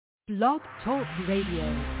Blog Talk Radio.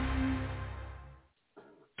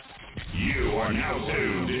 You are now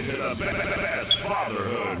tuned into the best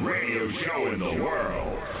fatherhood radio show in the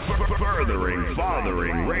world. Furthering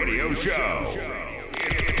Fathering Radio Show.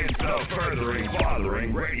 It's the Furthering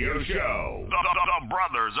Fathering Radio Show. The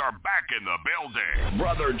brothers are back in the building.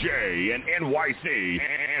 Brother J in NYC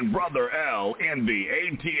and Brother L in the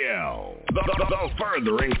ATL. The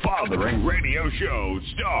Furthering Fathering Radio Show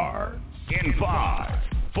starts in 5,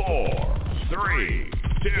 4, 3,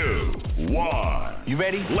 2, 1. You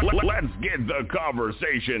ready? Let's get the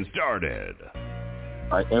conversation started.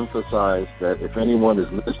 I emphasize that if anyone is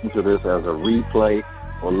listening to this as a replay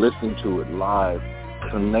or listening to it live,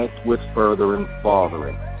 connect with Furthering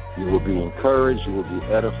Fathering. You will be encouraged. You will be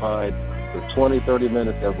edified. The 20, 30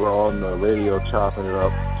 minutes that we're on the radio chopping it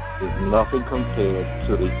up is nothing compared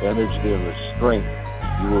to the energy and the strength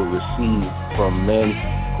you will receive from men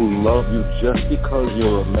who love you just because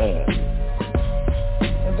you're a man.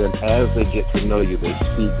 And then as they get to know you, they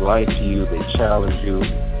speak life to you, they challenge you,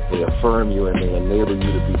 they affirm you, and they enable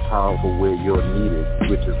you to be powerful where you're needed,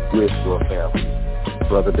 which is with your family.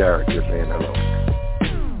 Brother Derek, you're saying hello.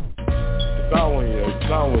 It's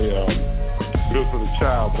not only good for the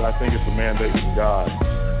child, but I think it's a mandate from God.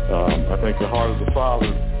 I think the heart of the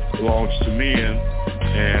Father belongs to men,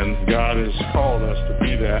 and God has called us to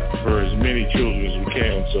be that for as many children as we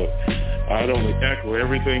can. So I'd only echo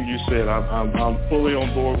everything you said. I'm fully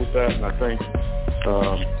on board with that, and I think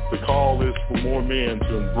the call is for more men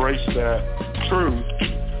to embrace that truth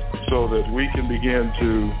so that we can begin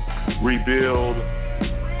to rebuild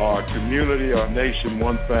our community, our nation,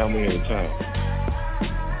 one family at a time.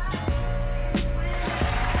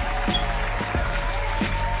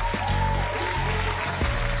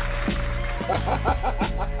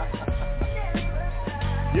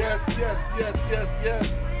 Yes.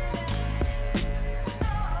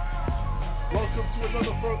 Welcome to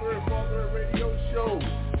another Furthering Fathering Radio Show.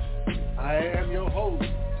 I am your host,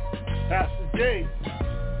 Pastor J.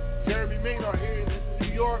 Jeremy Maynard here in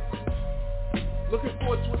New York. Looking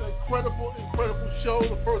forward to an incredible show.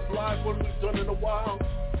 The first live one we've done in a while.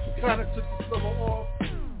 We kind of took the summer off,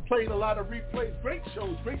 played a lot of replays. Great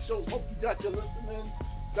shows. Hope you got your listening,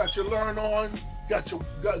 got your learn on, got your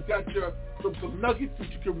some nuggets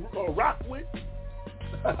that you can rock with.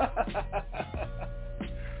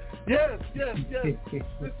 Yes. This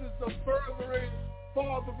is the Furthering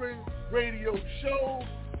Fathering Radio Show.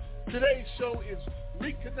 Today's show is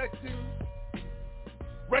Reconnecting,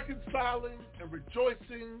 Reconciling, and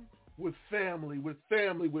Rejoicing with family.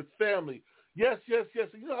 Yes.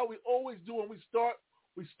 And you know how we always do when we start?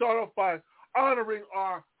 We start off by honoring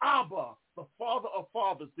our Abba, the Father of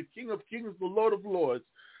Fathers, the King of Kings, the Lord of Lords.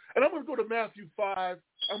 And I'm going to go to Matthew 5.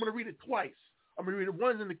 I'm going to read it twice. I'm going to read it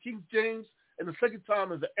once in the King James, and the second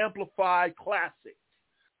time is the Amplified Classic.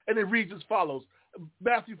 And it reads as follows.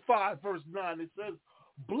 Matthew 5, verse 9, it says,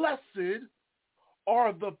 "Blessed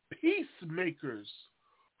are the peacemakers,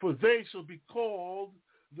 for they shall be called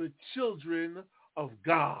the children of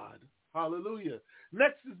God." Hallelujah.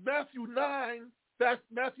 Next is Matthew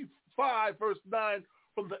 5, verse 9,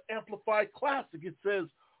 from the Amplified Classic. It says,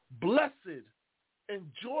 "Blessed,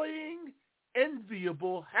 enjoying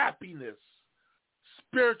enviable happiness,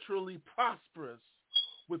 spiritually prosperous,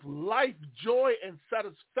 with life, joy, and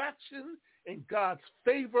satisfaction in God's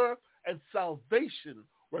favor and salvation,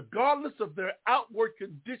 regardless of their outward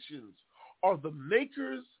conditions, are the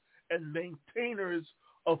makers and maintainers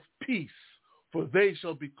of peace, for they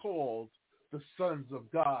shall be called the sons of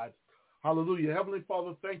God." Hallelujah. Heavenly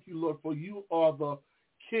Father, thank you, Lord, for you are the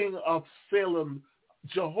King of Salem,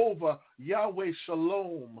 Jehovah, Yahweh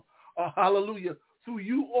Shalom. Hallelujah. Through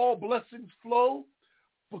you all blessings flow.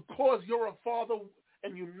 Because you're a father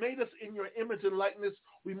and you made us in your image and likeness,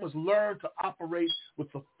 we must learn to operate with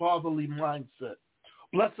a fatherly mindset.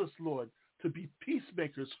 Bless us, Lord, to be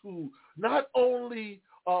peacemakers who not only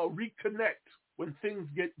reconnect when things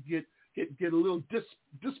get a little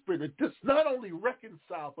disparate, not only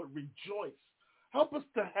reconcile, but rejoice. Help us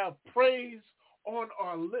to have praise on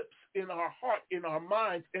our lips, in our heart, in our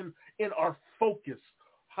minds, and in our focus.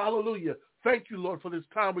 Hallelujah. Thank you, Lord, for this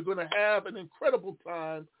time. We're going to have an incredible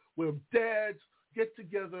time where dads get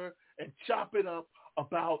together and chop it up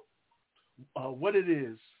about what it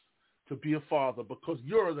is to be a father, because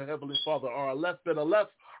you're the Heavenly Father, our left,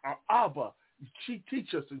 our Abba.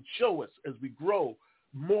 Teach us and show us as we grow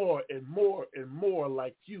more and more and more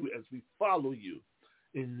like you as we follow you.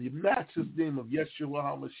 In the matchless name of Yeshua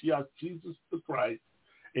HaMashiach, Jesus the Christ.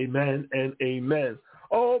 Amen and amen.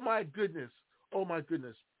 Oh, my goodness.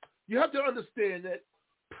 You have to understand that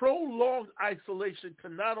prolonged isolation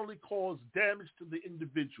can not only cause damage to the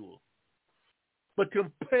individual, but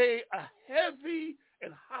can pay a heavy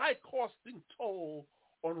and high-costing toll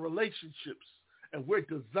on relationships. And we're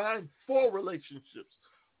designed for relationships.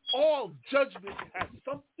 All judgment has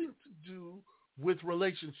something to do with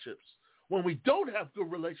relationships. When we don't have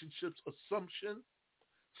good relationships, assumption,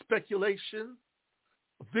 speculation,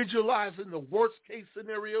 visualizing the worst-case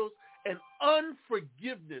scenarios, and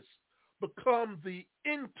unforgiveness become the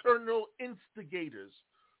internal instigators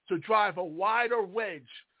to drive a wider wedge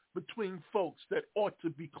between folks that ought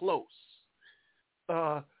to be close.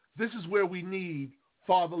 This is where we need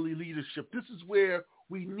fatherly leadership. This is where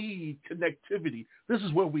we need connectivity. This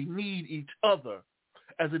is where we need each other,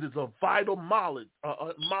 as it is a vital model,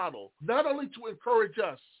 not only to encourage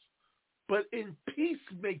us, but in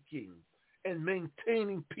peacemaking and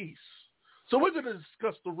maintaining peace. So we're going to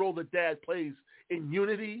discuss the role that dad plays in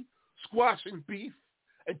unity, squashing beef,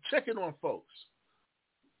 and checking on folks.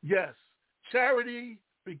 Yes, charity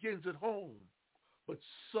begins at home, but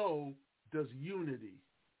so does unity.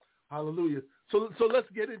 Hallelujah. So let's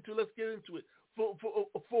get into it. Because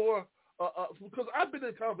I've been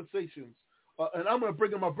in conversations, and I'm going to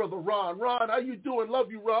bring in my brother Ron. Ron, how you doing? Love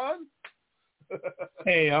you, Ron.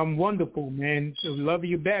 Hey, I'm wonderful, man. So love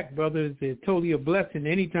you back, brothers. It's totally a blessing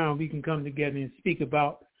anytime we can come together and speak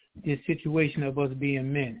about this situation of us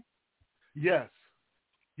being men. Yes.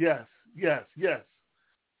 You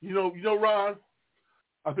know, Ron,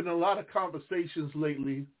 I've been in a lot of conversations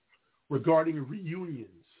lately regarding reunions.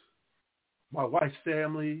 My wife's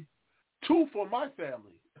family, two for my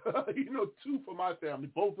family. Two for my family.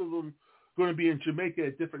 Both of them going to be in Jamaica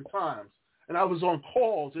at different times. And I was on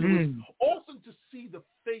calls, and it was awesome to see the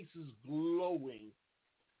faces glowing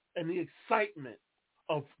and the excitement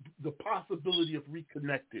of the possibility of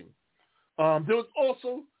reconnecting. There was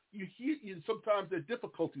also, sometimes there are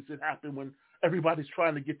difficulties that happen when everybody's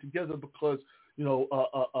trying to get together because,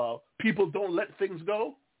 people don't let things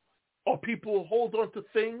go, or people hold on to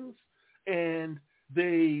things and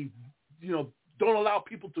they, don't allow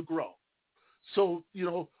people to grow. So,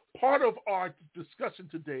 part of our discussion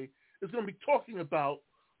today is going to be talking about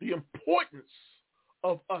the importance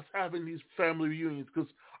of us having these family reunions, because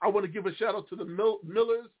I want to give a shout out to the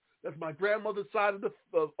Millers, that's my grandmother's side of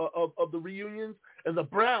the reunions, and the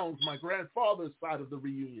Browns, my grandfather's side of the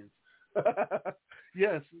reunions.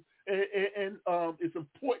 Yes, and it's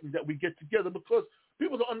important that we get together because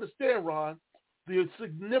people don't understand, Ron, the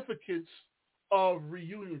significance of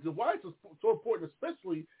reunions and why it's so important,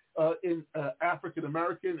 especially in African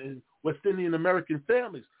American and West Indian American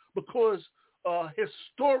families, because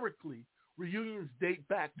historically reunions date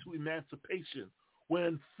back to emancipation,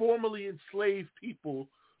 when formerly enslaved people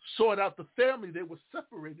sought out the family they were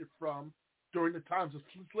separated from during the times of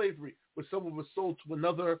slavery, where someone was sold to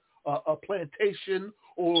another plantation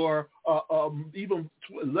or even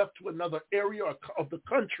left to another area of the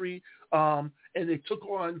country, and they took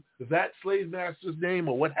on that slave master's name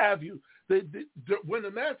or what have you. When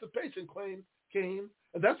emancipation came,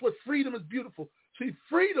 and that's what freedom is beautiful. See,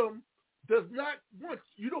 freedom does not want,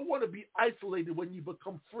 you don't want to be isolated when you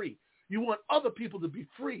become free. You want other people to be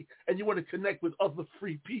free, and you want to connect with other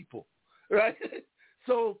free people, right?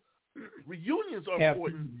 So reunions are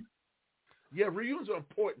important. Yeah, reunions are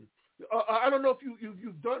important. I don't know if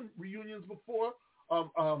you've done reunions before.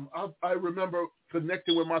 I remember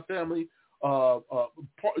connecting with my family.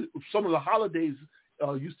 Some of the holidays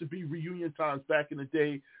used to be reunion times back in the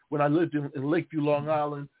day when I lived in Lakeview, Long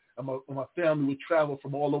Island, and my family would travel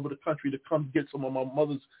from all over the country to come get some of my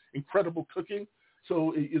mother's incredible cooking.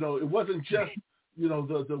 So, it wasn't just,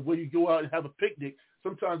 the way you go out and have a picnic.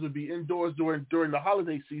 Sometimes it would be indoors during the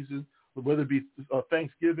holiday season, whether it be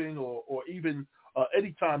Thanksgiving or even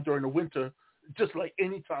any time during the winter, just like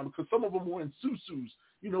any time, because some of them were in susus,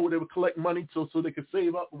 where they would collect money so they could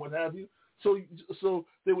save up and what have you. So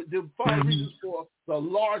they would find reasons for the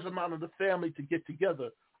large amount of the family to get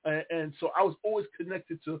together. And so I was always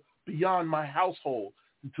connected to beyond my household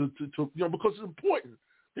to because it's important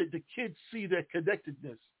that the kids see their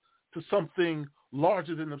connectedness to something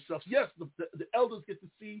larger than themselves. Yes, the elders get to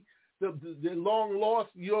see the long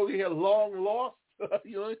lost. They had long lost.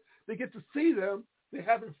 They get to see them. They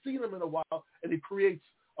haven't seen them in a while, and it creates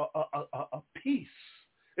a peace.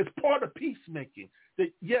 It's part of peacemaking.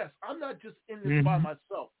 That yes, I'm not just in this by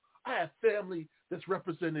myself. I have family that's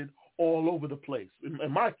represented all over the place.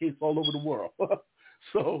 In my case, all over the world.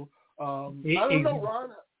 So I don't know,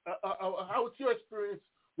 Ron. How was your experience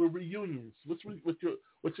with reunions? What's your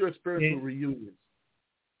experience with reunions?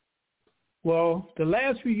 Well, the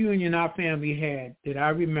last reunion our family had that I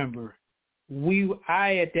remember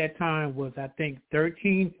I at that time was, I think,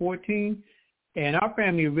 13, 14, and our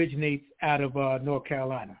family originates out of North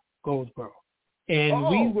Carolina, Goldsboro. And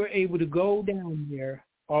we were able to go down there,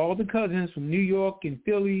 all the cousins from New York and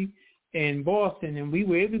Philly and Boston, and we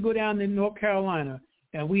were able to go down to North Carolina,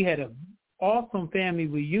 and we had an awesome family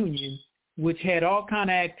reunion, which had all kind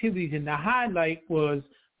of activities, and the highlight was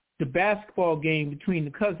the basketball game between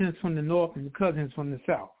the cousins from the North and the cousins from the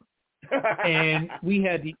South. And we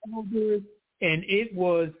had the elders, and it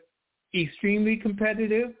was extremely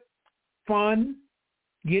competitive, fun,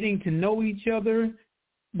 getting to know each other.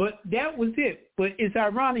 But that was it. But it's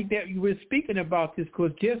ironic that you were speaking about this,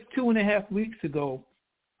 because just 2.5 weeks ago,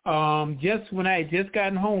 just when I had just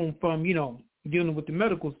gotten home from, dealing with the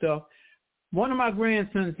medical stuff, one of my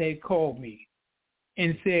grandsons had called me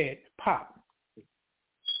and said, "Pop,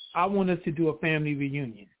 I want us to do a family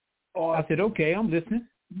reunion." I said, "Okay, I'm listening.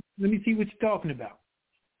 Let me see what you're talking about."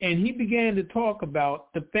 And he began to talk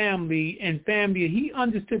about the family and family. He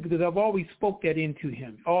understood, because I've always spoke that into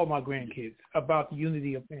him, all my grandkids, about the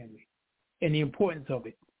unity of family and the importance of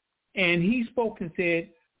it. And he spoke and said,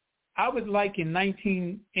 "I would like in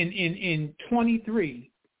 2023,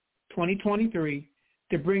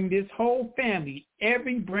 to bring this whole family,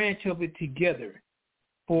 every branch of it together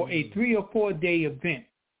for a 3 or 4 day event,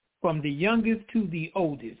 from the youngest to the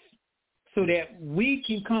oldest, so that we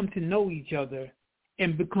can come to know each other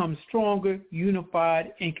and become stronger,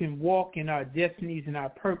 unified, and can walk in our destinies and our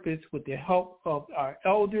purpose with the help of our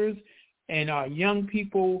elders and our young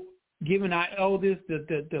people, giving our elders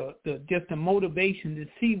just the motivation to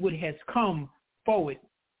see what has come forward."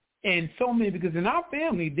 And so many, because in our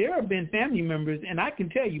family, there have been family members, and I can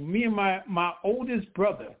tell you, me and my oldest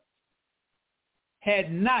brother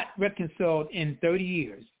had not reconciled in 30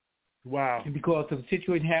 years. Wow. Because of the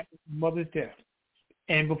situation happened with my mother's death.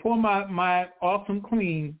 And before my awesome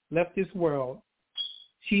queen left this world,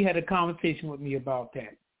 she had a conversation with me about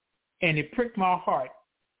that. And it pricked my heart.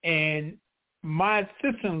 And my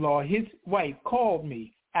sister-in-law, his wife, called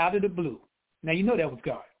me out of the blue. Now, you know that was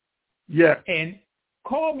God. Yeah. And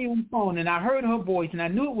called me on the phone, and I heard her voice, and I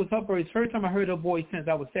knew it was her voice. First time I heard her voice since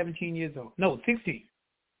I was 17 years old. No, 16.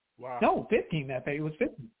 Wow. No, 15, matter of fact. It was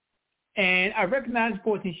 15. And I recognized the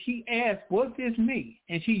voice, and she asked, "Was this me?"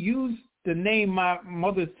 And she used the name my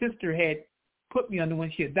mother's sister had put me under when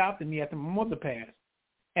she adopted me after my mother passed.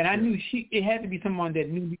 And I knew it had to be someone that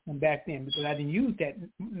knew me from back then, because I didn't use that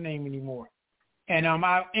name anymore. And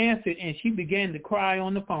I answered, and she began to cry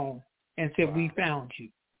on the phone and said, "We found you."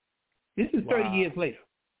 This is 30 years later.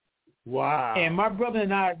 Wow. And my brother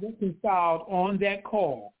and I reconciled on that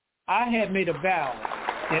call. I had made a vow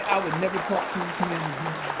that I would never talk to him again.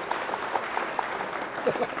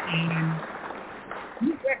 And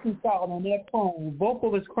we reconciled on that phone, both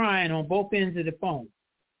of us crying on both ends of the phone.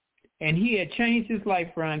 And he had changed his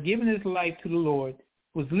life around, given his life to the Lord,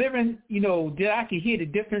 was living, that I could hear the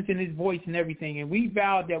difference in his voice and everything. And we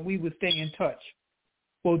vowed that we would stay in touch.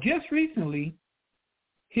 Well, just recently,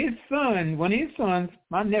 one of his sons,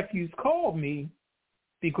 my nephews, called me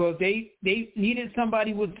because they needed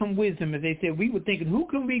somebody with some wisdom. As they said, we were thinking, who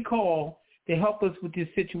can we call to help us with this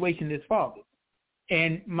situation, this father?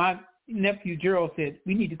 And my nephew Gerald said,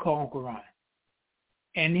 we need to call Uncle Ron.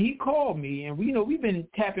 And he called me, and we've been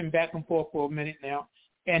tapping back and forth for a minute now.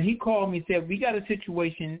 And he called me and said, we got a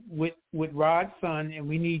situation with Rod's son, and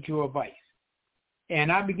we need your advice.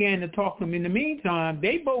 And I began to talk to him. In the meantime,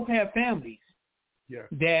 they both have families. Yeah.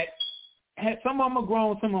 That some of them are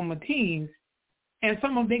grown, some of them are teens, and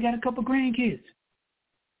some of them, they got a couple grandkids.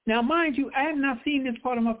 Now, mind you, I have not seen this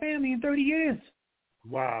part of my family in 30 years.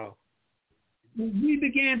 Wow. We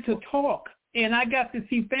began to talk, and I got to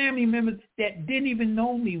see family members that didn't even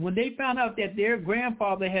know me. When they found out that their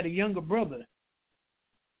grandfather had a younger brother,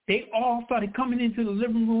 they all started coming into the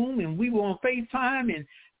living room, and we were on FaceTime, and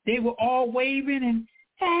they were all waving, and,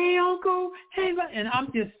 "Hey, Uncle, hey," and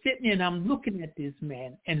I'm just sitting there, and I'm looking at this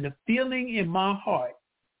man, and the feeling in my heart,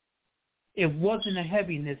 it wasn't a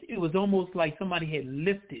heaviness. It was almost like somebody had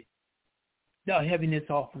lifted the heaviness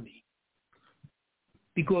off of me.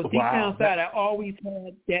 Because deep down inside, I always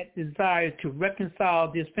had that desire to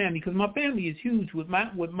reconcile this family, because my family is huge. With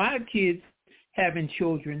my kids having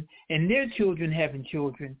children and their children having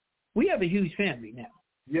children, we have a huge family now.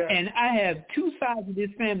 Yeah. And I have two sides of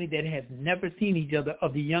this family that have never seen each other,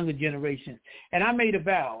 of the younger generation. And I made a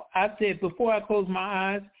vow. I said, before I close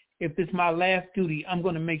my eyes, if it's my last duty, I'm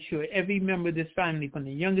going to make sure every member of this family, from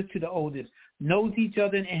the youngest to the oldest, knows each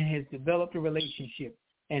other and has developed a relationship.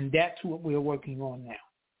 And that's what we're working on now.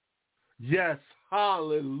 Yes.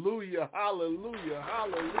 Hallelujah. Hallelujah.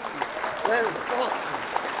 Hallelujah. That is awesome.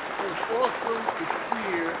 It's awesome to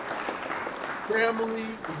hear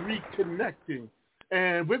Family Reconnecting.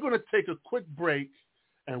 And we're going to take a quick break,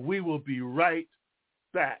 and we will be right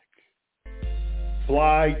back.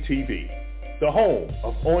 Fly TV, the home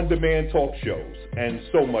of on-demand talk shows and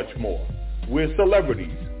so much more, where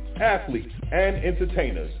celebrities, athletes, and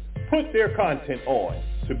entertainers put their content on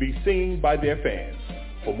to be seen by their fans.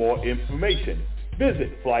 For more information,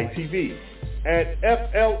 visit Fly TV at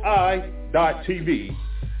fli.tv.com.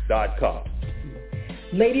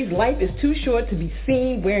 Ladies, life is too short to be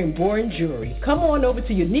seen wearing boring jewelry. Come on over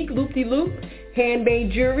to Unique Loop-de-Loop,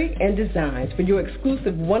 handmade jewelry and designs for your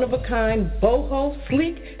exclusive one-of-a-kind, boho,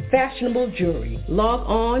 sleek, fashionable jewelry. Log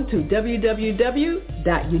on to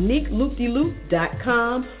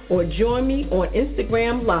www.uniqueloopdeloop.com or join me on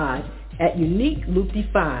Instagram Live at Unique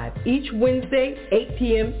Loop-de-5 each Wednesday, 8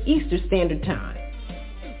 p.m. Eastern Standard Time.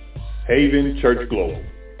 Haven Church Global,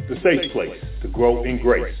 the safe place to grow in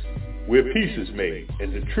grace, where peace is made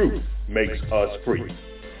and the truth makes us free.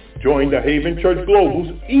 Join the Haven Church Global's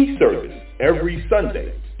e-service every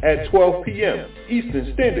Sunday at 12 p.m.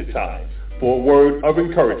 Eastern Standard Time for a word of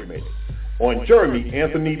encouragement on Jeremy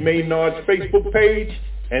Anthony Maynard's Facebook page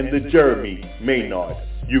and the Jeremy Maynard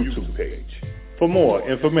YouTube page. For more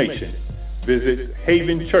information, visit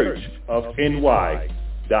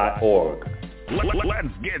havenchurchofny.org.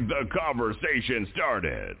 Let's get the conversation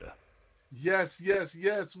started. Yes,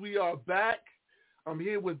 we are back. I'm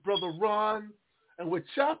here with Brother Ron, and we're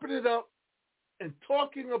chopping it up and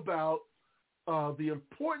talking about the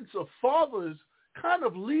importance of fathers kind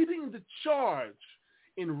of leading the charge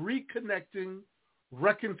in reconnecting,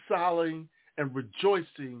 reconciling, and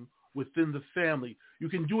rejoicing within the family. You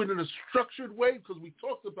can do it in a structured way because we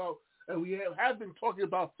talked about, and we have been talking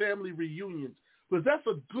about family reunions, because that's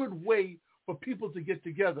a good way for people to get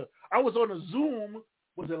together. I was on a Zoom,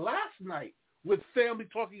 was it last night, with family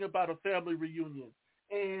talking about a family reunion.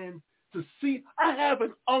 And to see, I have a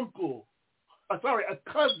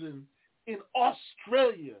cousin in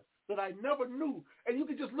Australia that I never knew. And you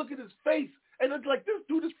can just look at his face, and it's like, this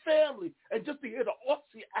dude is family. And just to hear the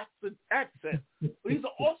Aussie accent. But he's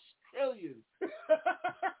an Australian.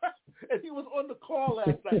 And he was on the call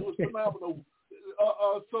last night. It was phenomenal.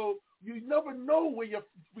 So you never know where your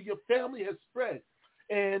family has spread.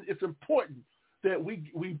 And it's important that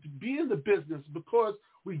we be in the business, because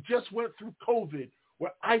we just went through COVID,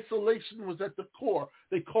 where isolation was at the core.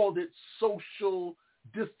 They called it social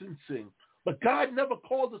distancing. But God never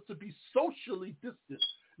called us to be socially distant.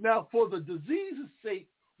 Now, for the disease's sake,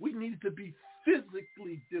 we need to be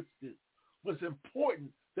physically distant. But it's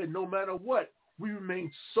important that no matter what, we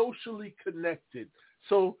remain socially connected.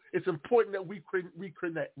 So it's important that we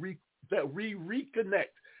reconnect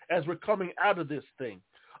as we're coming out of this thing.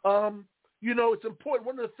 It's important.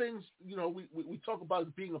 One of the things, we talk about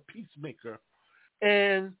is being a peacemaker.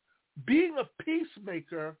 And being a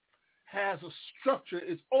peacemaker has a structure.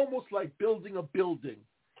 It's almost like building a building.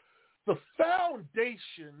 The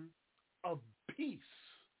foundation of peace,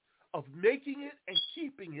 of making it and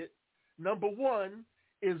keeping it, number one,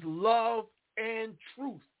 is love and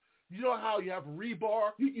truth. You know how you have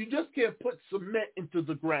rebar? You just can't put cement into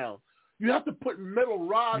the ground. You have to put metal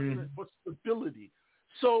rods in it for stability.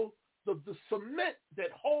 So the cement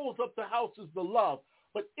that holds up the house is the love.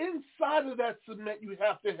 But inside of that cement, you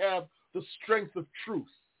have to have the strength of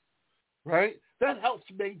truth, right? That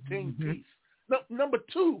helps maintain peace. Now, number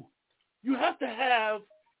two, you have to have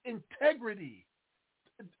integrity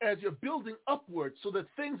as you're building upwards, so that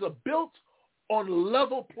things are built on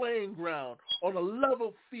level playing ground, on a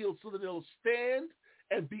level field, so that it'll stand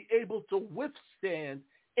and be able to withstand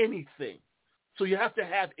anything. So you have to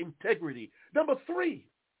have integrity. Number three,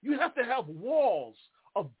 you have to have walls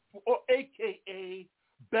or AKA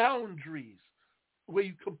boundaries, where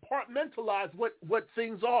you compartmentalize what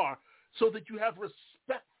things are, so that you have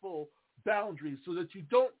respectful boundaries, so that you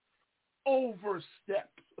don't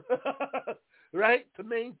overstep, right, to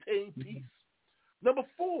maintain peace. Number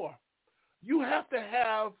four, you have to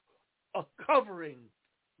have a covering,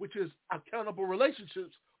 which is accountable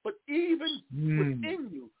relationships, but even within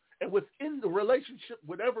you and within the relationship,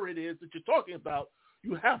 whatever it is that you're talking about,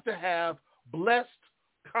 you have to have blessed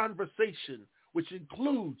conversation, which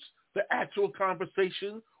includes the actual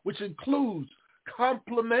conversation, which includes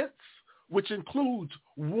compliments, which includes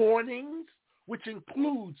warnings, which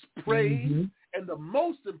includes praise, and the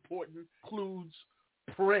most important includes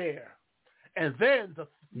prayer. And then the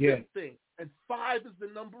fifth thing, and 5 is the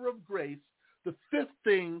number of grace, the fifth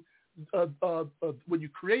thing, when you're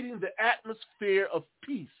creating the atmosphere of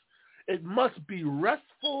peace, it must be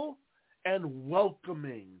restful and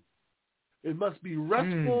welcoming. It must be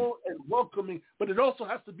restful and welcoming, but it also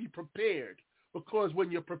has to be prepared. because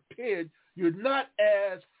when you're prepared, you're not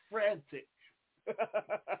as frantic.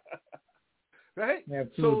 Right?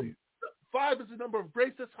 Absolutely. So 5 is the number of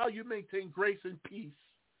grace. That's how you maintain grace and peace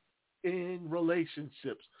in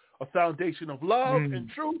relationships. A foundation of love and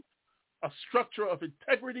truth, a structure of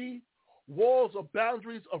integrity, walls or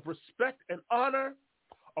boundaries of respect and honor,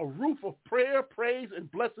 a roof of prayer, praise, and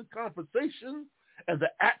blessed conversation, and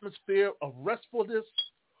the atmosphere of restfulness,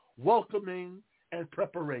 welcoming, and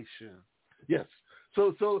preparation. Yes.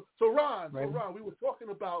 So Ron, right. we were talking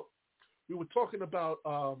about the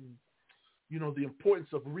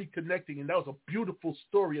importance of reconnecting, and that was a beautiful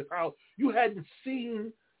story of how you hadn't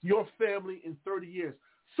seen your family in 30 years.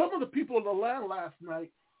 Some of the people on the land last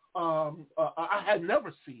night, I had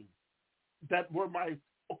never seen, that were my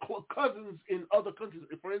cousins in other countries.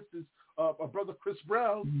 For instance, my brother Chris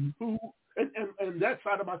Brown, who and that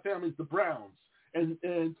side of my family is the Browns. And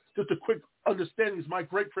just a quick understanding is my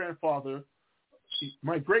great grandfather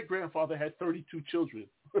had 32 children.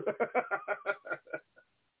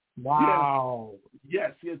 Wow.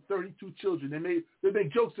 Yes, he had 32 children. They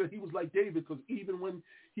made jokes that he was like David, because even when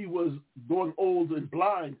he was going old and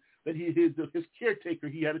blind, that his caretaker,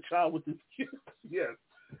 he had a child with his kids. Yes.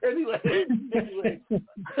 Anyway.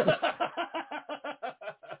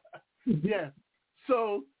 Yeah.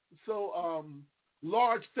 So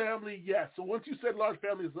large family, yes. So once you said large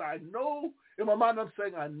family, I know in my mind I'm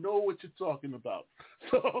saying I know what you're talking about.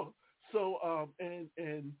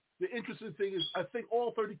 And the interesting thing is, I think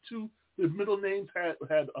all 32, the middle names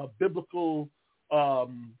had a biblical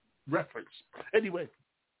reference. Anyway,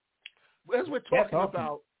 as we're talking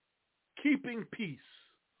about keeping peace,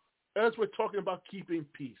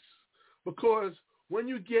 because when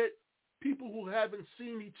you get people who haven't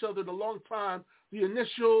seen each other in a long time, the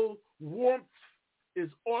initial warmth is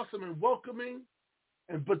awesome and welcoming,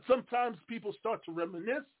 but sometimes people start to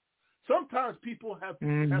reminisce. Sometimes people have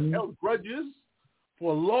held grudges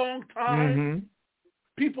for a long time.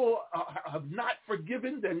 People have not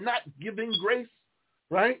forgiven. They're not giving grace,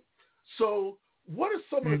 right? So what are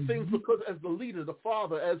some of the things, because as the leader, the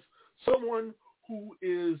father, as someone who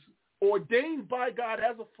is ordained by God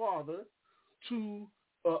as a father to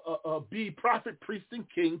be prophet, priest, and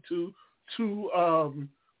king, to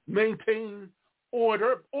maintain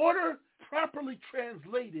order. Order, properly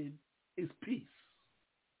translated, is peace,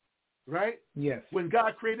 right? Yes. When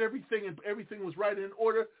God created everything and everything was right and in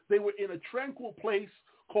order, they were in a tranquil place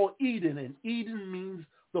called Eden, and Eden means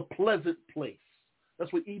the pleasant place.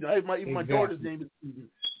 That's what Eden. Even my daughter's name is Eden.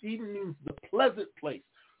 Eden means the pleasant place.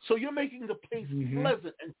 So you're making the place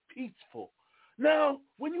pleasant and peaceful. Now,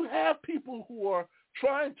 when you have people who are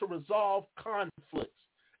trying to resolve conflicts,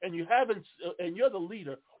 and you're the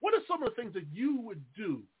leader, what are some of the things that you would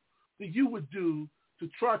do to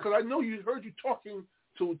try? Because I know heard you talking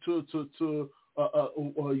to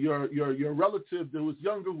your relative that was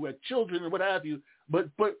younger, who had children and what have you. But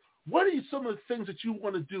what are some of the things that you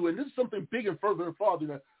want to do? And this is something big and further and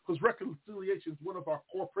farther, because reconciliation is one of our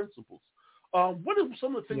core principles. What are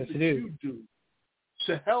some of the things that you do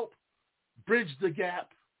to help bridge the gap,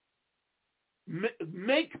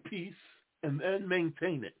 make peace, and then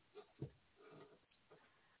maintain it?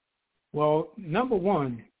 Well, number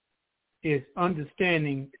one is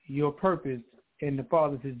understanding your purpose and the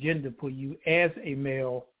Father's agenda for you as a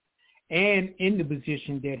male, and in the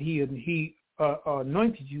position that he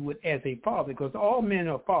anointed you with as a father, because all men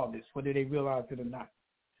are fathers, whether they realize it or not.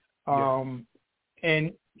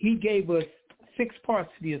 And he gave us 6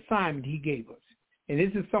 parts to the assignment he gave us. And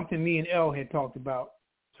this is something me and Elle had talked about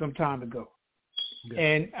some time ago. Yeah.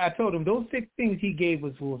 And I told him those 6 things he gave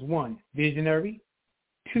us was 1, visionary,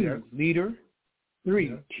 2, leader,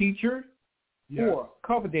 3, teacher, 4,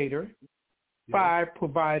 cultivator, 5,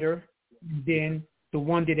 provider, and then the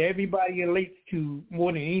one that everybody relates to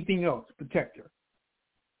more than anything else, protector.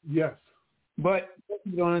 Yes. But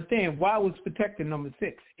you don't understand, why was protector number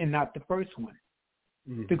 6 and not the first one?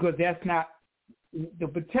 Because that's not, the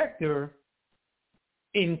protector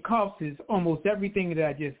encompasses almost everything that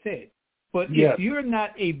I just said. But if you're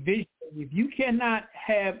not a visionary, if you cannot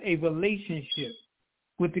have a relationship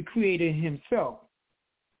with the Creator himself,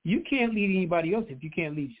 you can't lead anybody else if you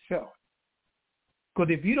can't lead yourself. Because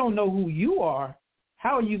if you don't know who you are,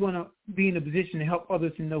 how are you going to be in a position to help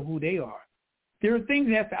others to know who they are? There are things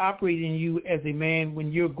that have to operate in you as a man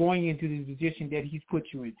when you're going into the position that he's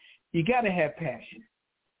put you in. You got to have passion.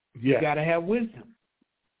 You got to have wisdom.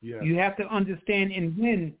 You have to understand and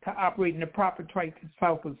when to operate in the proper type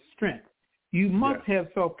of strength. You must have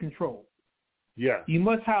self-control. You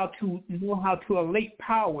must know how to elate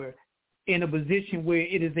power in a position where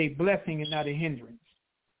it is a blessing and not a hindrance.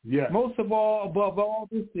 Yes. Most of all, above all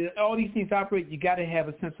these things operate, you got to have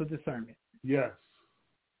a sense of discernment. Yes.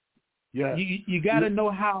 Yes. You got to know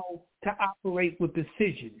how to operate with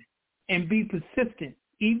precision and be persistent,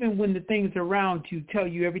 even when the things around you tell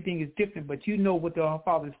you everything is different, but you know what the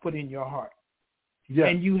Father's put in your heart. Yes.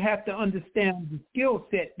 And you have to understand the skill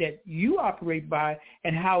set that you operate by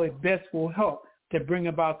and how it best will help to bring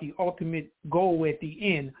about the ultimate goal at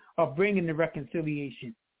the end of bringing the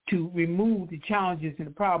reconciliation, to remove the challenges and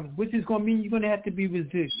the problems, which is going to mean you're going to have to be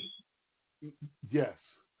resilient. Yes.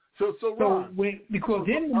 So Ron, because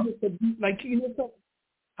then, like, you know,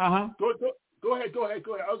 Go ahead. I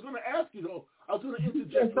was going to ask you, though. I was going to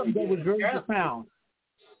interject something that was very profound.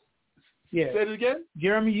 Yeah. Say it again?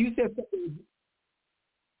 Jeremy, you said something.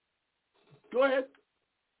 Go ahead.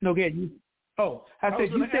 No, go ahead. I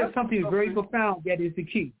said you said something very profound that is the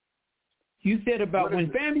key. You said about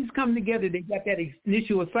when families come together, they got that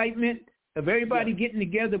initial excitement of everybody getting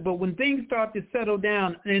together, but when things start to settle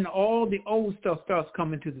down, then all the old stuff starts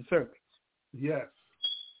coming to the surface. Yes.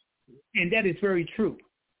 And that is very true.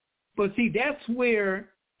 But see, that's where,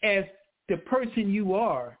 as the person you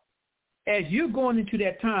are, as you're going into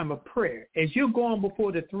that time of prayer, as you're going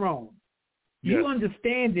before the throne, you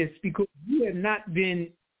understand this because you have not been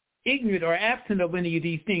ignorant or absent of any of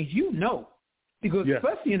these things. You know. Because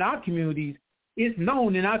especially in our communities, it's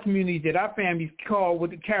known in our communities that our families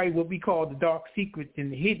carry what we call the dark secrets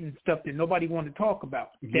and the hidden stuff that nobody wants to talk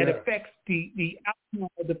about that affects the outcome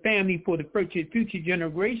of the family for the future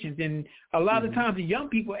generations. And a lot of times the young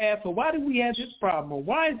people ask, well, why do we have this problem? Or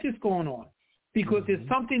why is this going on? Because it's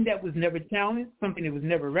something that was never challenged, something that was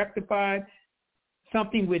never rectified,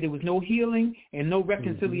 something where there was no healing and no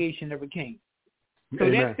reconciliation ever came. So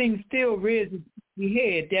that thing still rears its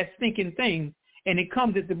head, that stinking thing. And it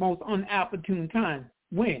comes at the most inopportune time.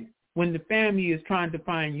 When the family is trying to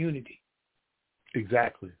find unity.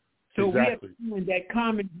 Exactly. So we have to find that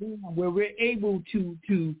common ground where we're able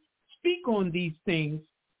to speak on these things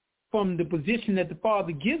from the position that the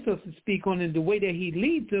Father gives us to speak on and the way that he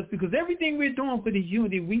leads us, because everything we're doing for this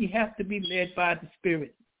unity, we have to be led by the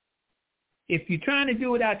Spirit. If you're trying to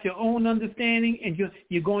do it out your own understanding, and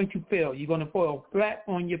you're going to fail. You're going to fall flat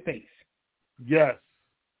on your face. Yes.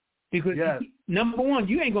 Because, number one,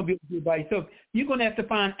 you ain't going to be able to do it by yourself. You're going to have to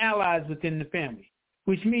find allies within the family,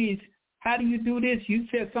 which means, how do you do this? You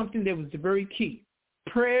said something that was the very key.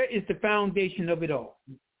 Prayer is the foundation of it all.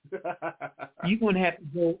 You're going to have to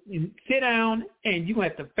go and sit down, and you're going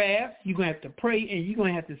to have to fast. You're going to have to pray, and you're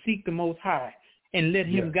going to have to seek the Most High and let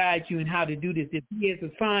him guide you in how to do this. If he has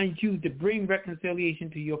assigned you to bring reconciliation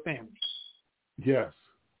to your family. Yes.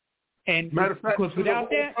 And matter of fact, because without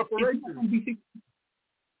that, it's not going to be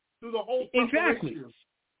through the whole preparation.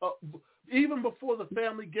 Even before the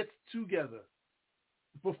family gets together.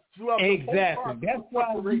 Throughout the whole process. That's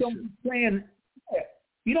why we don't plan.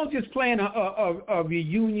 You don't just plan a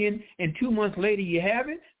reunion and 2 months later you have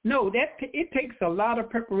it. No, it takes a lot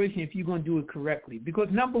of preparation if you're going to do it correctly. Because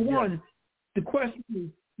number one, the question is,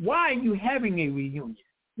 why are you having a reunion?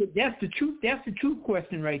 That's the truth. That's the true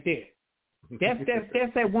question right there. That's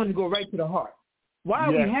that one to go right to the heart. Why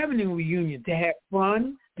are we having a reunion? To have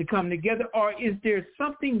fun, to come together, or is there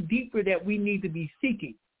something deeper that we need to be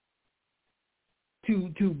seeking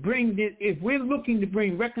to bring this? If we're looking to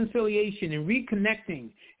bring reconciliation and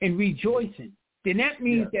reconnecting and rejoicing, then that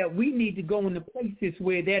means that we need to go into places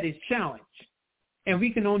where that is challenged, and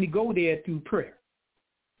we can only go there through prayer.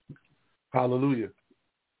 Hallelujah.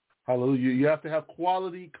 Hallelujah. You have to have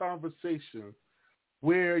quality conversation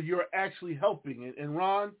where you're actually helping. And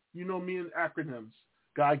Ron, you know me in acronyms.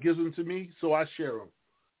 God gives them to me, so I share them.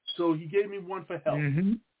 So he gave me one for help.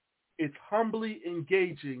 It's humbly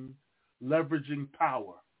engaging, leveraging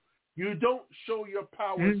power. You don't show your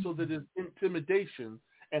power so that it's intimidation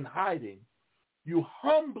and hiding. You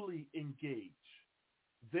humbly engage.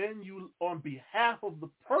 Then you, on behalf of the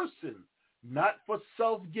person, not for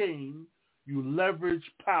self-gain, you leverage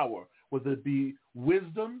power, whether it be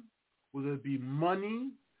wisdom, whether it be money,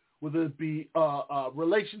 whether it be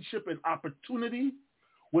relationship and opportunity,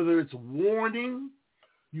 whether it's warning.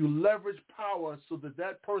 You leverage power so that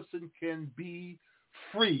that person can be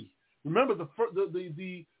free. Remember, the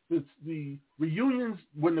reunions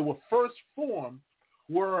when they were first formed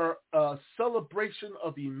were a celebration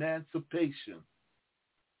of emancipation.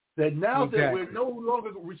 That now that we're no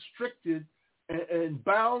longer restricted and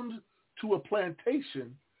bound to a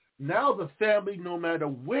plantation, now the family, no matter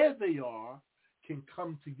where they are, can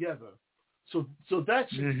come together. So that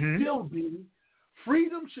should still be,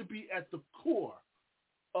 freedom should be at the core.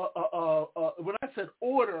 When I said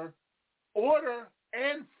order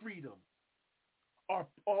and freedom are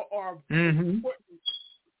important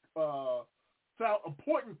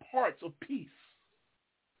important parts of peace.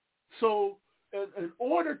 So, in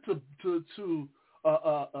order to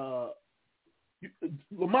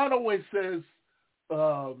Lamont always says,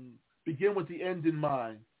 begin with the end in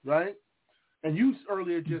mind, right? And you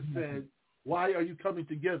earlier just said, why are you coming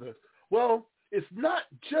together? Well, it's not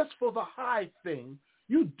just for the high thing.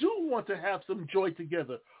 You do want to have some joy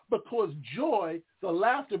together, because joy, the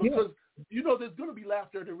laughter, because you know there's going to be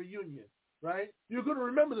laughter at a reunion, right? You're going to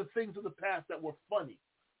remember the things of the past that were funny.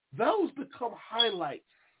 Those become highlights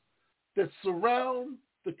that surround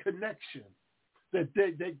the connection, that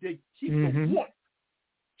they keep the warmth.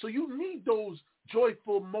 So you need those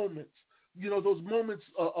joyful moments, those moments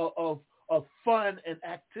of fun and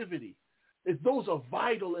activity. Those are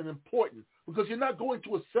vital and important, because you're not going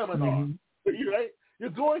to a seminar, right? You're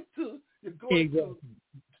going to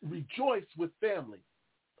rejoice with family,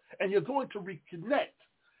 and you're going to reconnect,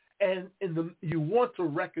 and you want to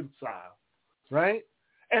reconcile, right?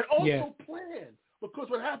 And also plan, because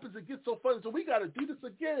what happens, it gets so funny. So we got to do this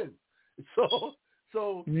again. So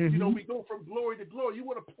we go from glory to glory. You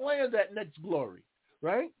want to plan that next glory,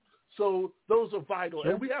 right? So those are vital,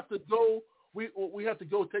 and we have to go. We have to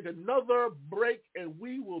go take another break, and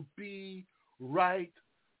we will be right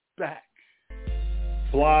back.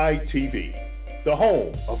 Fly TV, the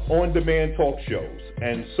home of on-demand talk shows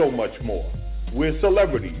and so much more, where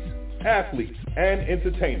celebrities, athletes, and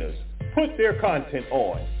entertainers put their content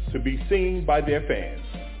on to be seen by their fans.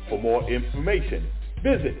 For more information,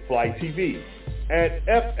 visit Fly TV at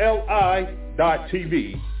fli.tv.com.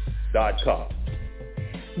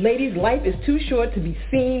 Ladies, life is too short to be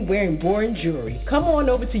seen wearing boring jewelry. Come on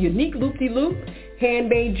over to Unique Loop-de-Loop,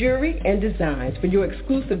 handmade jewelry and designs for your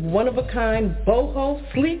exclusive one-of-a-kind, boho,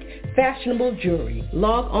 sleek, fashionable jewelry.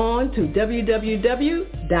 Log on to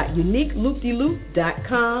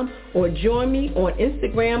www.uniqueloopdeloop.com or join me on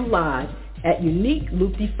Instagram Live at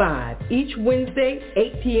UniqueLoopde5 each Wednesday,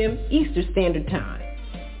 8 p.m. Eastern Standard Time.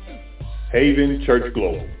 Haven Church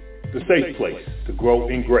Global, the safe place to grow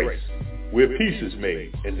in grace, where peace is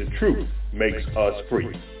made and the truth makes us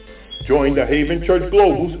free. Join the Haven Church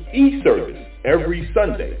Global's e-service every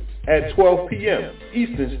Sunday at 12 p.m.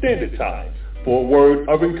 Eastern Standard Time for a word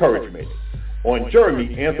of encouragement on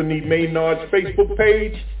Jeremy Anthony Maynard's Facebook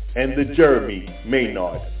page and the Jeremy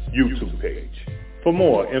Maynard YouTube page. For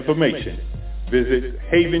more information, visit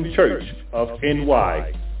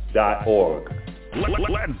havenchurchofny.org.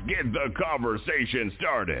 Let's get the conversation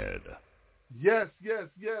started. Yes.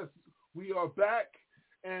 We are back,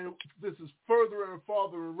 and this is Further and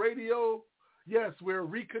Father Radio. Yes, we're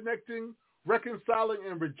reconnecting, reconciling,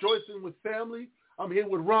 and rejoicing with family. I'm here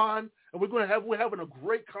with Ron, and we're having a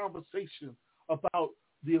great conversation about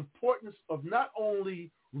the importance of not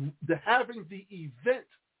only having the event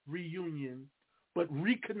reunion, but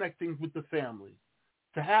reconnecting with the family,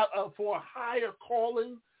 to have for a higher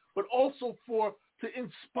calling, but also to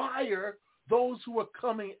inspire those who are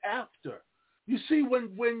coming after. You see,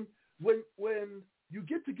 when you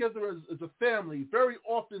get together as a family, very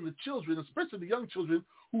often the children, especially the young children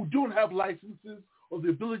who don't have licenses or the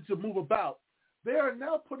ability to move about, they are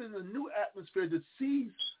now put in a new atmosphere that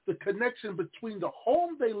sees the connection between the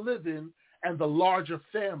home they live in and the larger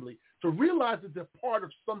family, to realize that they're part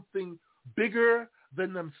of something bigger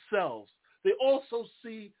than themselves. They also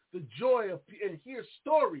see the joy of and hear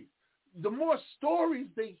stories. The more stories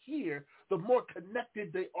they hear, the more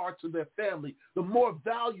connected they are to their family, the more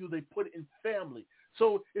value they put in family.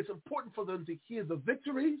 So it's important for them to hear the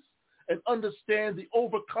victories and understand the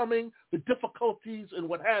overcoming, the difficulties, and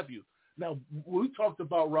what have you. Now, we talked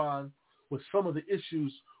about, Ron, with some of the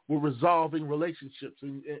issues with resolving relationships.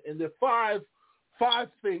 And there are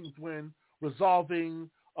five things when resolving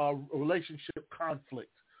a relationship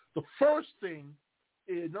conflict. The first thing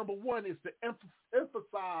is, number one, is to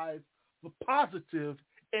emphasize the positive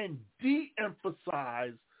and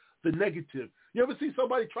de-emphasize the negative. You ever see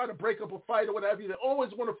somebody try to break up a fight or whatever? They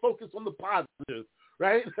always want to focus on the positive,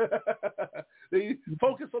 right? They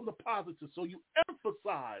focus on the positive. So you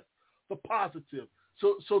emphasize the positive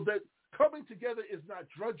so that coming together is not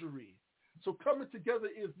drudgery. So coming together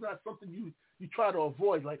is not something you try to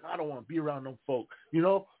avoid, like, I don't want to be around them folk.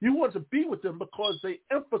 You want to be with them because they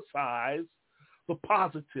emphasize the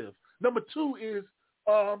positive. Number two is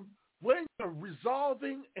when you're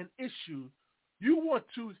resolving an issue, you want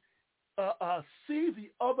to see the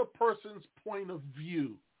other person's point of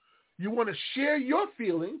view. You want to share your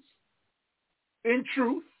feelings in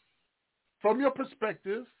truth from your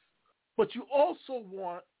perspective, but you also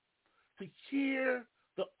want to hear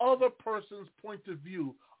the other person's point of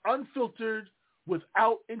view, unfiltered,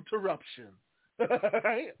 without interruption.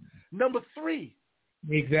 Number three,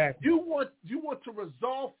 Exactly. You want to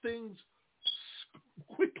resolve things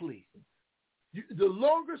quickly. The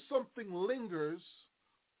longer something lingers,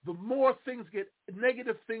 the more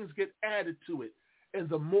negative things get added to it, and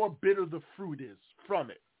the more bitter the fruit is from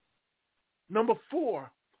it. Number 4,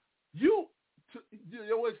 you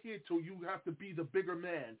always hear you have to be the bigger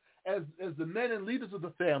man. As the men and leaders of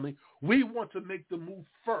the family, we want to make the move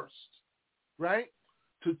first, right?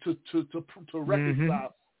 To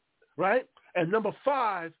reconcile, right? And number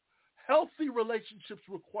 5, healthy relationships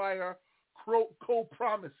require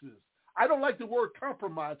co-promises. I don't like the word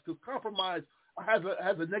compromise because compromise has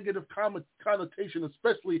a negative connotation,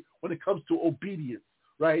 especially when it comes to obedience,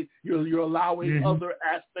 right? You're allowing other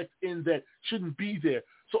aspects in that shouldn't be there.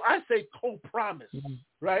 So I say co-promise,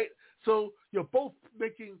 right? So you're both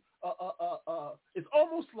making it's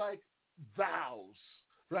almost like vows,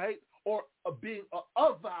 right? Or being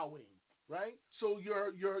avowing, right? So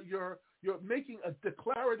you're making a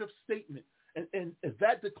declarative statement, and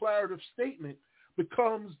that declarative statement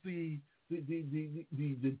becomes the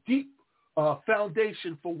deep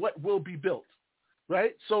foundation for what will be built,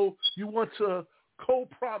 right? So you want to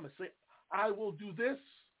co-promise, say, I will do this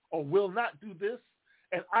or will not do this,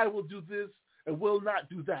 and I will do this and will not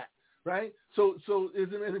do that, right? So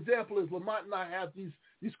as an example is Lamont and I have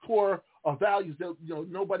these core values that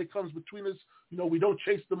nobody comes between us. We don't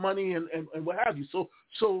chase the money and what have you.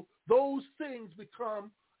 So those things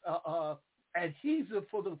become adhesive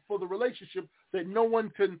for the relationship, that no one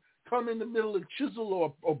can come in the middle and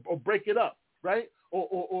chisel or break it up, right?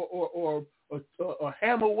 Or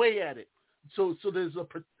hammer away at it. So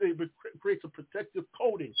it creates a protective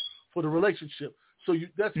coating for the relationship. So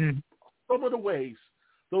that's some of the ways.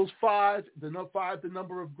 Those 5, the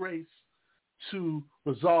number of grace to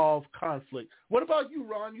resolve conflict. What about you,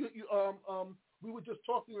 Ron? We were just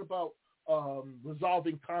talking about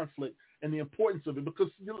resolving conflict and the importance of it,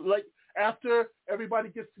 because like after everybody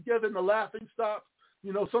gets together and the laughing stops,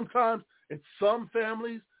 sometimes in some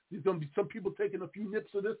families there's going to be some people taking a few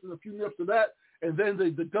nips of this and a few nips of that, and then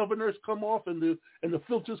the governors come off and the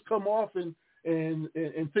filters come off and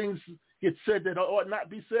things get said that ought not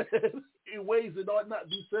be said in ways that ought not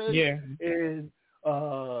be said. Yeah. And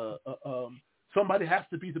somebody has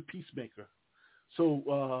to be the peacemaker.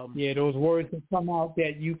 So those words that come out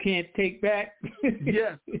that you can't take back.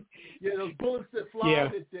 Yeah, those bullets that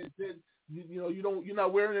fly. That you're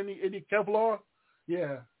not wearing any Kevlar.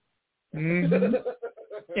 Yeah. And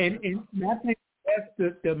I think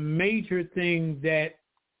that's the major thing that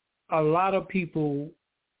a lot of people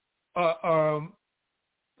come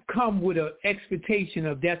with an expectation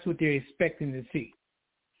of. That's what they're expecting to see.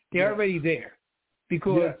 They're already there,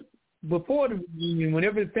 because before the reunion,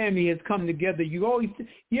 whenever the family has come together, you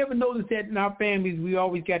ever notice that in our families we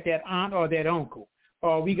always got that aunt or that uncle,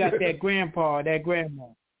 or we got that grandpa or that grandma,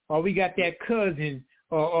 or we got that cousin,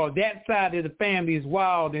 or that side of the family is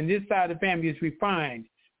wild and this side of the family is refined.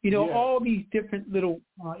 All these different little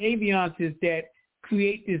ambiances that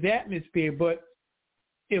create this atmosphere. But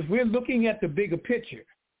if we're looking at the bigger picture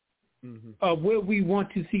of where we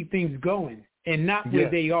want to see things going and not where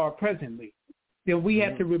they are presently, then we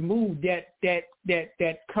have to remove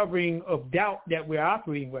that covering of doubt that we're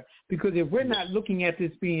operating with. Because if we're not looking at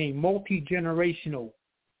this being a multi-generational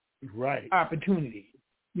opportunity,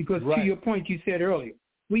 because to your point you said earlier,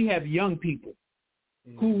 we have young people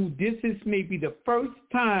who this is maybe the first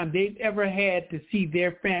time they've ever had to see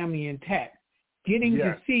their family intact, getting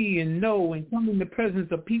to see and know and come in the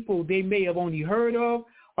presence of people they may have only heard of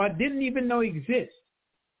or didn't even know exist.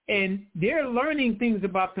 And they're learning things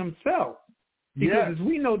about themselves. Because as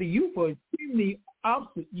we know, the youth are extremely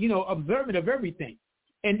observant of everything.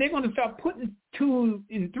 And they're going to start putting 2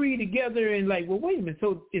 and 3 together and like, well, wait a minute,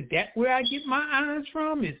 so is that where I get my eyes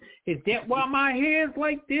from? Is that why my hair is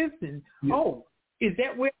like this? And, is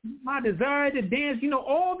that where my desire to dance?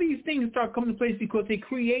 All these things start coming to place because it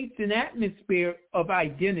creates an atmosphere of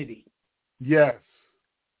identity. Yes.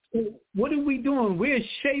 So what are we doing? We're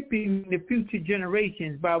shaping the future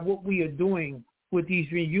generations by what we are doing with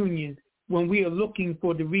these reunions when we are looking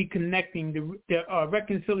for the reconnecting, the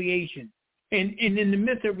reconciliation, and in the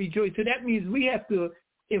midst of rejoice. So that means we have to,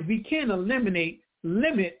 if we can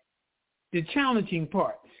limit the challenging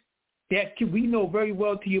parts that we know very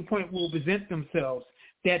well, to your point, will present themselves,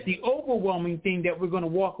 that the overwhelming thing that we're going to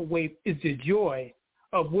walk away is the joy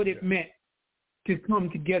of what it meant to come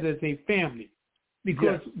together as a family.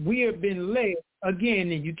 Because we have been led,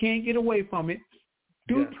 again, and you can't get away from it,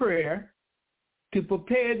 through prayer to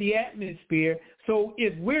prepare the atmosphere. So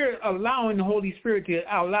if we're allowing the Holy Spirit to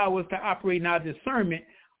allow us to operate in our discernment,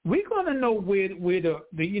 we're gonna know where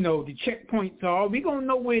the checkpoints are. We're gonna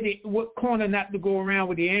know what corner not to go around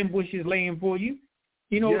with the ambushes laying for you.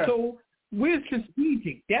 So we're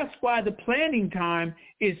strategic. That's why the planning time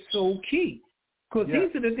is so key. Because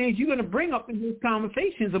these are the things you're going to bring up in these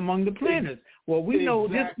conversations among the planners. Well, we know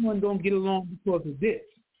this one don't get along because of this.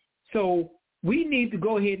 So we need to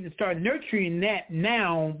go ahead and start nurturing that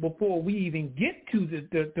now before we even get to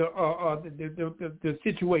the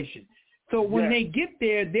situation. So when they get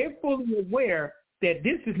there, they're fully aware that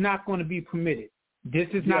this is not going to be permitted. This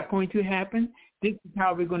is not going to happen. This is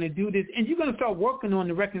how we're going to do this. And you're going to start working on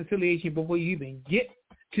the reconciliation before you even get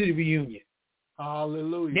to the reunion.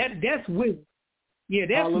 Hallelujah. That's wisdom. Yeah,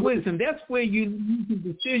 that's wisdom. That's where you're using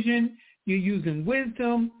decision. You're using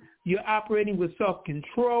wisdom. You're operating with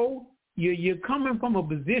self-control. You're coming from a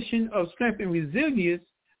position of strength and resilience,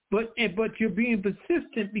 but you're being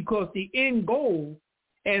persistent because the end goal,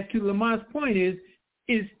 as to Lamont's point, is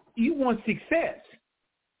you want success.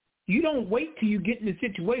 You don't wait till you get in the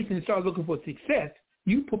situation and start looking for success.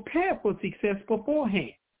 You prepare for success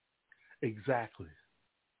beforehand. Exactly.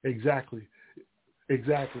 You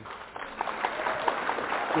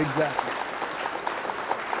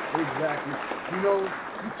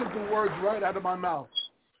took the words right out of my mouth.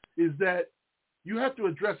 Is that you have to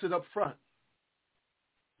address it up front,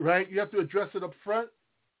 right? You have to address it up front.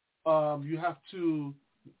 You have to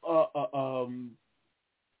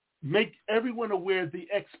make everyone aware of the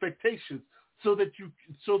expectations, so that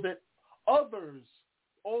others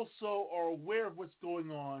also are aware of what's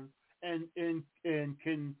going on and can,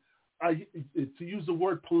 to use the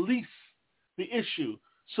word, police the issue,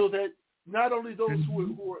 so that not only those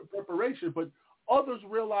who are in preparation, but others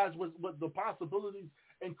realize what the possibilities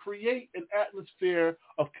and create an atmosphere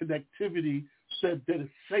of connectivity that is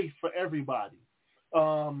safe for everybody.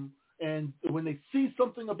 And when they see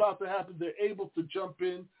something about to happen, they're able to jump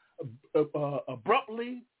in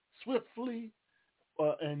abruptly, swiftly,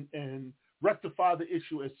 and rectify the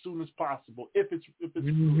issue as soon as possible. If it's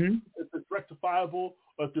rectifiable,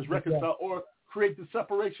 or if there's reconcile, or create the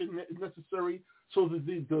separation necessary so that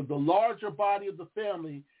the larger body of the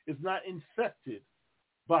family is not infected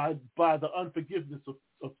by the unforgiveness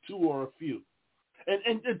of two or a few.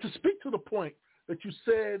 And to speak to the point that you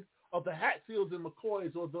said of the Hatfields and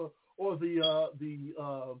McCoys, or the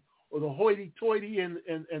hoity-toity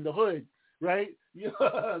and the hood, right?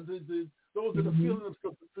 Those are the feelings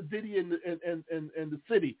of the Diddy and the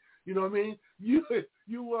city. You know what I mean?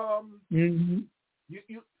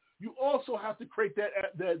 You also have to create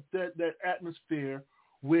that atmosphere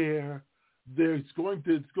where it's going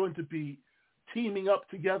to be teaming up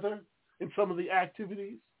together in some of the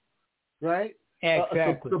activities, right?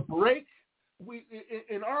 Exactly. The break.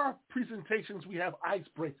 In our presentations, we have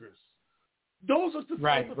icebreakers. Those are the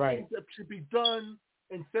type of things that should be done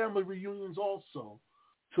in family reunions also.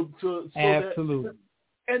 Absolutely.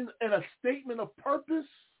 And a statement of purpose,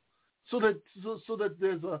 so that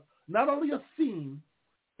there's not only a theme,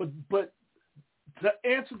 but to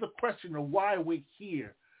answer the question of why we're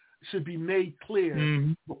here should be made clear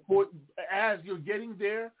as you're getting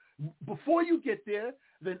there, before you get there,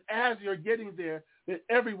 then as you're getting there, that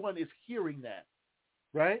everyone is hearing that,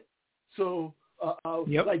 right? So,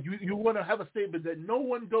 like you want to have a statement that no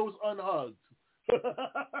one goes unhugged.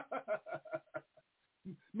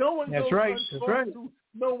 No one goes unspoken.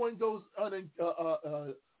 No one goes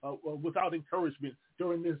without encouragement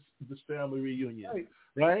during this family reunion,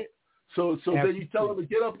 right? So then you tell them to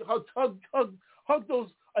get up, hug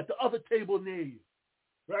those at the other table near you,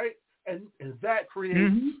 right? And that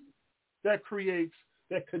creates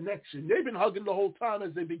that connection. They've been hugging the whole time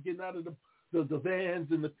as they've been getting out of the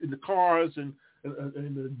vans and the cars and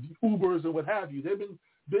the Ubers and what have you. They've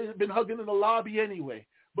been hugging in the lobby anyway.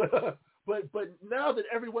 But now that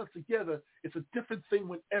everyone's together, it's a different thing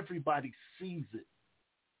when everybody sees it.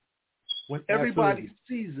 When everybody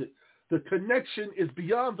sees it, the connection is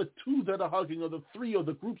beyond the two that are hugging or the three or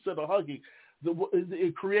the groups that are hugging.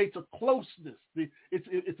 It creates a closeness.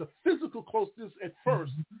 It's a physical closeness at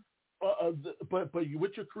first, but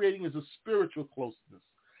what you're creating is a spiritual closeness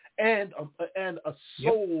and a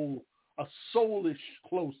soulish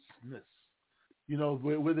closeness. You know,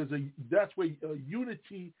 where that's where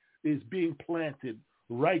unity is being planted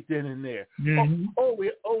right then and there.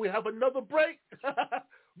 We have another break.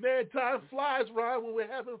 Man, time flies, Ron, when we're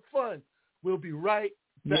having fun. We'll be right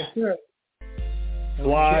back. Yes, sir.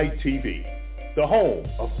 Fly TV, the home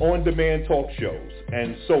of on-demand talk shows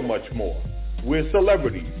and so much more, where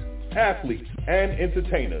celebrities, athletes, and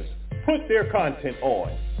entertainers put their content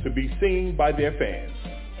on to be seen by their fans.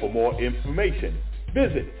 For more information,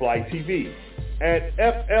 visit Fly TV at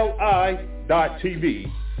fli.tv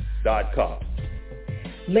uniqueloopdeloop.com.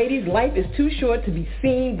 Ladies, life is too short to be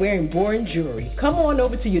seen wearing boring jewelry. Come on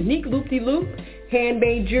over to Unique Loop-de-Loop,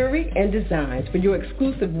 handmade jewelry and designs for your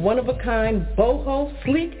exclusive one-of-a-kind, boho,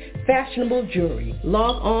 sleek, fashionable jewelry.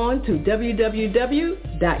 Log on to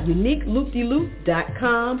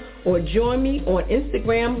www.uniqueloopdeloop.com or join me on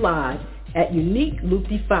Instagram Live at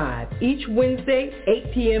UniqueLoopde5 each Wednesday,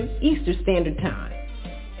 8 p.m. Eastern Standard Time.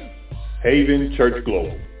 Haven Church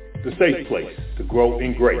Global, the safe place to grow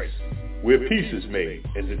in grace, where peace is made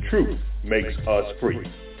and the truth makes us free.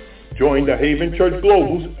 Join the Haven Church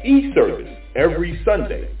Global's e-service every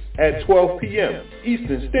Sunday at 12 p.m.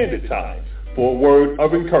 Eastern Standard Time for a word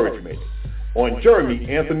of encouragement on Jeremy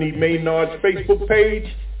Anthony Maynard's Facebook page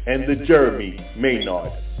and the Jeremy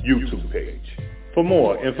Maynard YouTube page. For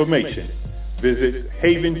more information, visit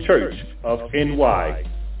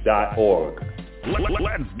havenchurchofny.org.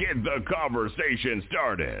 Let's get the conversation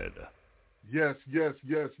started. Yes.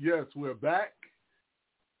 We're back.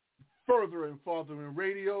 Further and Fathering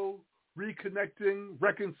Radio, Reconnecting,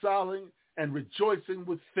 Reconciling, and Rejoicing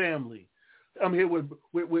with Family. I'm here with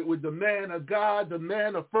the man of God, the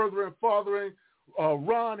man of Further and Fathering,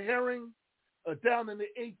 Ron Herring, down in the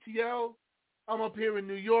ATL. I'm up here in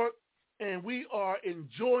New York, and we are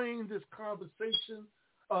enjoying this conversation.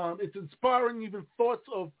 It's inspiring even thoughts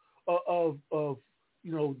of the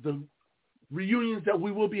reunions that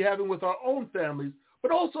we will be having with our own families,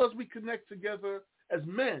 but also as we connect together as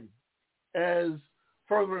men, as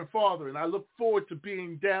Further and Father. And I look forward to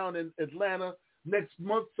being down in Atlanta next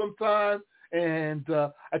month sometime, and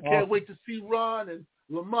I can't wait to see Ron and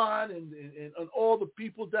Lamont and all the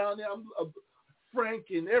people down there. Frank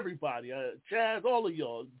and everybody, Chaz, all of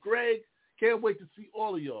y'all, Greg, can't wait to see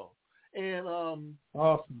all of y'all. And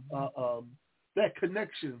that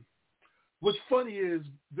connection. What's funny is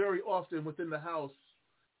very often within the house,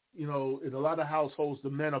 in a lot of households, the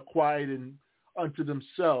men are quiet and unto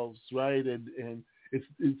themselves, right? And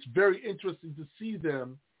it's very interesting to see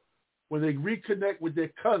them when they reconnect with their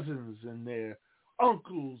cousins and their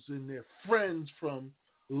uncles and their friends from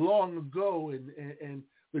long ago, and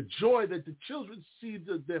the joy that the children see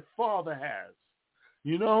that their father has.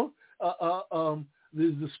 There's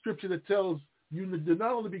the scripture that tells you to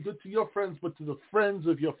not only be good to your friends, but to the friends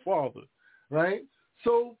of your father. Right?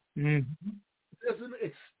 So there's an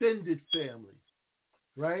extended family,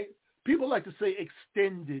 right? People like to say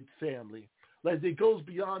extended family, like it goes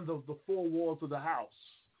beyond the four walls of the house.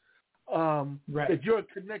 Right. That you're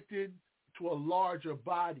connected to a larger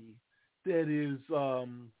body that is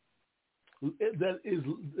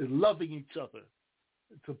loving each other,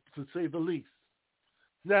 to say the least.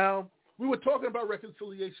 Now, we were talking about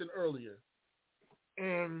reconciliation earlier,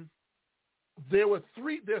 and there are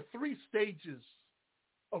three stages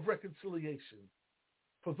of reconciliation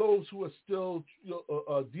for those who are still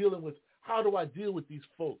dealing with, how do I deal with these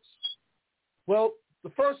folks? Well,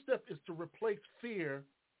 the first step is to replace fear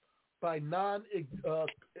by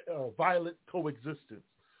non-violent coexistence.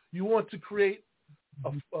 You want to create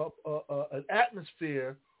an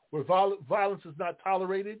atmosphere where violence is not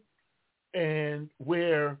tolerated and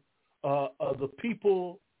where the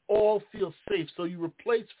people all feel safe. So you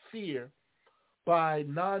replace fear by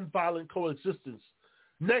nonviolent coexistence.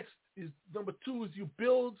 Next is number two is you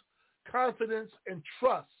build confidence and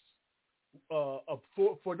trust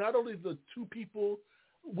for not only the two people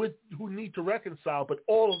who need to reconcile, but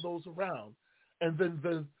all of those around. And then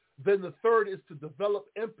the third is to develop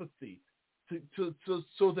empathy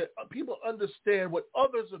so that people understand what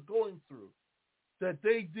others are going through, that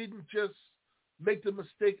they didn't just make the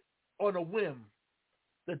mistake on a whim,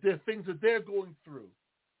 that there are things that they're going through.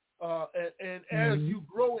 And as you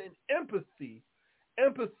grow in empathy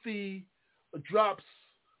drops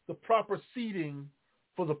the proper seeding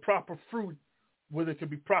for the proper fruit where there can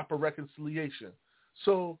be proper reconciliation.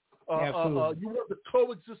 So you want the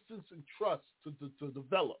coexistence and trust to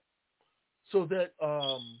develop so that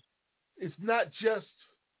it's not just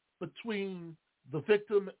between the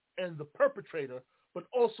victim and the perpetrator, but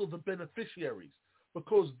also the beneficiaries,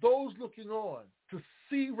 because those looking on to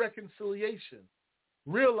see reconciliation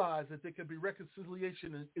realize that there can be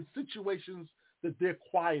reconciliation in situations that they're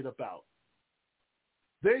quiet about.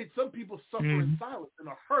 Some people suffer in silence and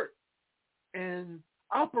are hurt and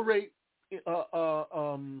operate in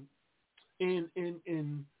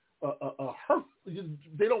hurt.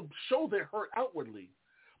 They don't show their hurt outwardly,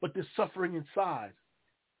 but they're suffering inside,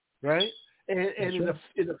 right? And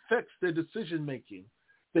it affects their decision making.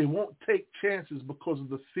 They won't take chances because of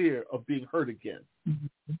the fear of being hurt again.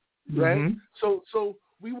 Right? So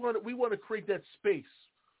we want to create that space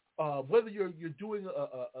whether you're doing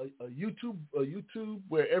a YouTube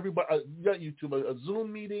where everybody, not YouTube, a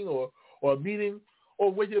Zoom meeting or a meeting,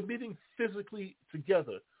 or where you're meeting physically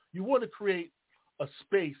together, you want to create a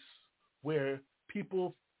space where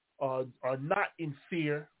people are not in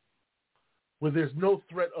fear, where there's no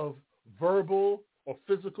threat of verbal or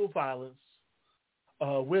physical violence,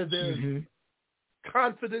 where there's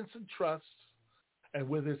confidence and trust, and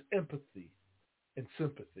where there's empathy and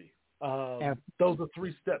sympathy. Those are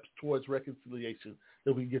 3 steps towards reconciliation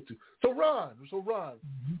that we get to. So Ron,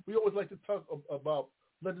 we always like to talk about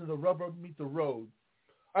letting the rubber meet the road.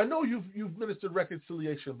 I know you've ministered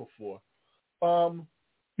reconciliation before. The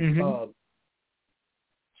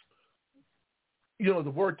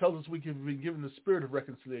word tells us we can be given the spirit of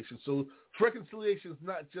reconciliation. So reconciliation is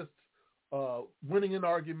not just winning an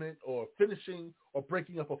argument or finishing or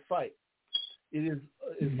breaking up a fight. It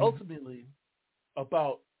is ultimately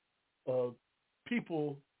about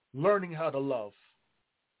people learning how to love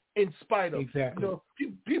in spite of. Exactly.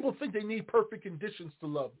 People think they need perfect conditions to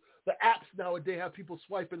love. The apps nowadays have people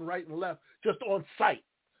swiping right and left just on sight,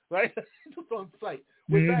 right? Just on sight.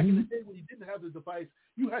 Where back in the day when you didn't have the device,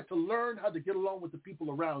 you had to learn how to get along with the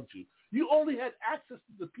people around you. You only had access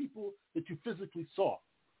to the people that you physically saw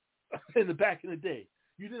in the back in the day.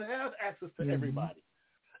 You didn't have access to everybody.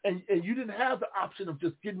 And you didn't have the option of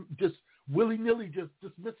just willy-nilly just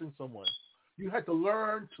dismissing someone. You had to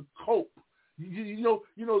learn to cope.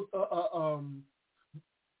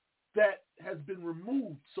 That has been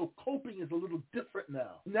removed, so coping is a little different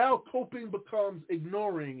now. Now coping becomes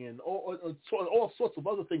ignoring and all sorts of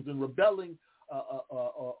other things and rebelling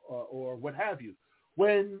or what have you.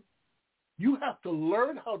 When you have to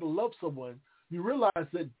learn how to love someone, you realize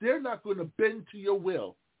that they're not going to bend to your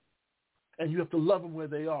will, and you have to love them where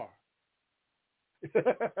they are.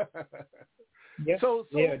 That's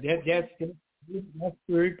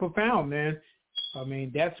very profound, man. I mean,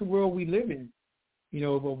 that's the world we live in.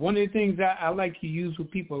 But one of the things I like to use with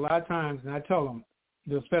people a lot of times, and I tell them,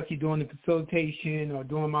 especially during the facilitation or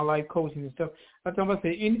during my life coaching and stuff, I tell them, I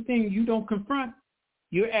say, anything you don't confront,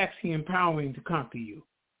 you're actually empowering to conquer you.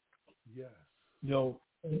 Yes.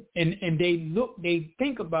 And they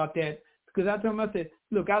think about that, because I tell them, I said,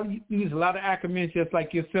 look, I use a lot of acronyms just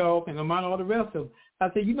like yourself and among all the rest of them. I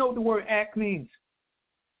said, you know what the word act means?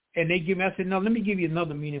 And they give me, I said, no, let me give you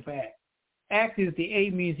another meaning for act. Act is the A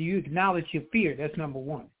means you acknowledge your fear. That's number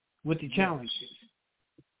 1, with the challenges.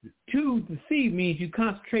 2, the C means you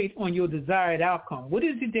concentrate on your desired outcome. What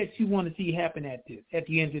is it that you want to see happen at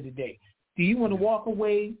the end of the day? Do you want to walk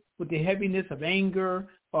away with the heaviness of anger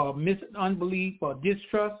or unbelief or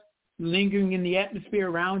distrust lingering in the atmosphere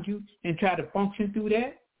around you and try to function through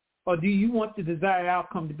that? Or do you want the desired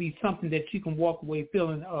outcome to be something that you can walk away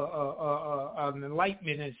feeling an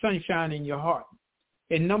enlightenment and sunshine in your heart?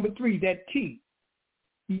 And number 3, that key.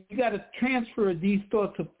 You got to transfer these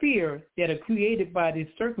thoughts of fear that are created by this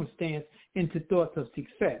circumstance into thoughts of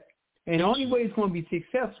success. And the only way it's going to be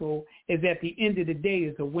successful is at the end of the day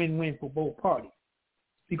is a win-win for both parties.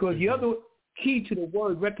 Because the other key to the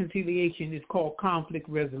word reconciliation is called conflict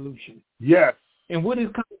resolution. Yes. And what is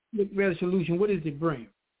conflict resolution? What does it bring?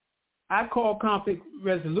 I call conflict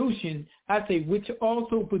resolution, I say, which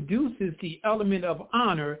also produces the element of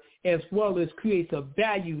honor as well as creates a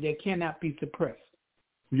value that cannot be suppressed.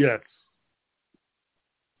 Yes.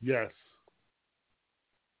 Yes.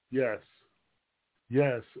 Yes.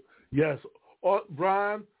 Yes. Yes. Oh,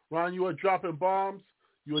 Ron, you are dropping bombs.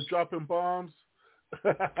 You are dropping bombs.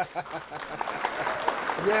 Yes.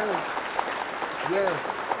 Yes.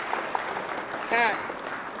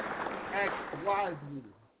 Act wisely.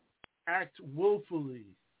 Act willfully,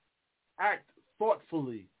 act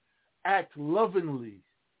thoughtfully, act lovingly,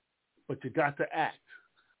 but you got to act.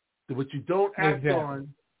 What you don't act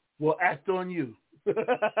on will act on you.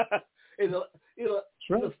 It'll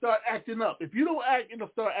start acting up. If you don't act, it'll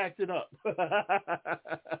start acting up.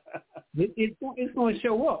 It's going to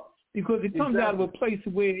show up because it comes out of a place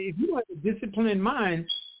where if you don't have a disciplined mind,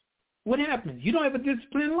 what happens? You don't have a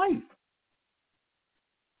disciplined life.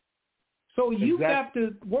 So you got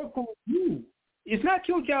to work on you. It's not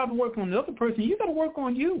your job to work on the other person. You got to work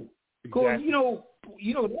on you. Because, you know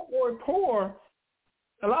that word poor,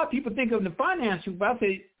 a lot of people think of the financial, but I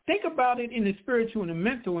say think about it in the spiritual and the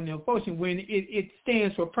mental and the emotional when it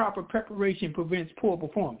stands for proper preparation prevents poor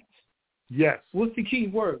performance. Yes. What's the key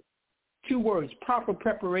word? 2 words, proper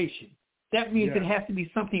preparation. That means it has to be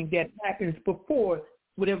something that happens before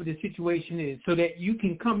whatever the situation is so that you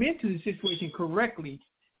can come into the situation correctly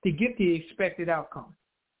to get the expected outcome.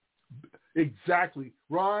 Exactly.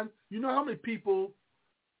 Ron, you know how many people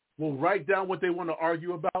will write down what they want to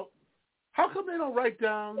argue about How come they don't write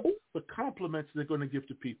down the compliments they're going to give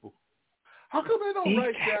to people? How come they don't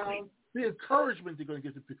write down the encouragement they're going to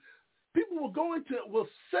give to people? People will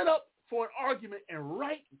set up for an argument and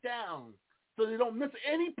write down so they don't miss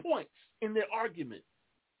any points in their argument.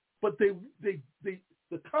 But the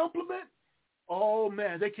compliment, oh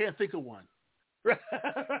man, they can't think of one.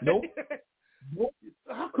 Nope.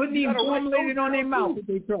 Couldn't even formulate it on their mouth if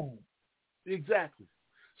they tried. Exactly.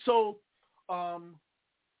 So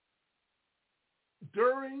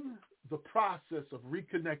during the process of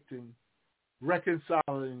reconnecting,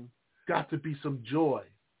 reconciling, got to be some joy.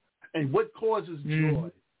 And what causes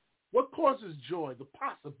joy? What causes joy? The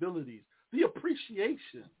possibilities, the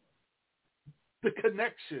appreciation, the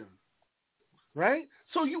connection, right?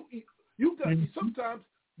 So you got sometimes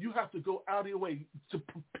you have to go out of your way to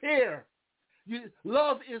prepare.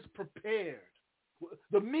 Love is prepared.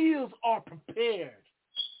 The meals are prepared.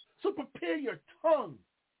 So prepare your tongue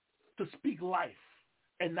to speak life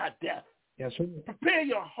and not death. Yes, sir. Prepare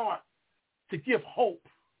your heart to give hope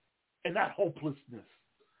and not hopelessness,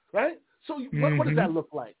 right? So what does that look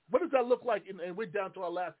like? What does that look like? And we're down to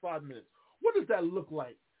our last 5 minutes. What does that look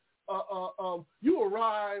like? You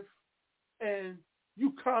arrive and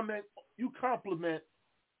you compliment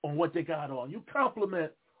on what they got on. You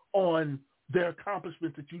compliment on their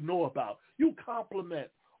accomplishments that you know about. You compliment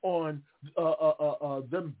on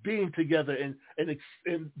them being together and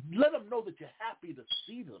let them know that you're happy to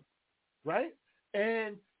see them, right?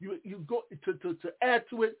 And you go to add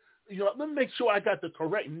to it. Let me make sure I got the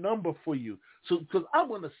correct number for you. So, because I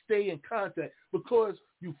want to stay in contact, because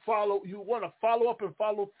you want to follow up and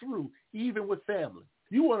follow through, even with family.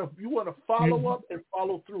 You want to follow up and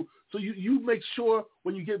follow through. So you make sure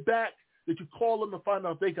when you get back that you call them and find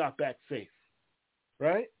out they got back safe,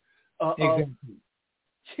 right? Exactly.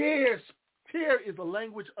 Care is a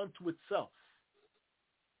language unto itself.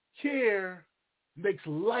 Care makes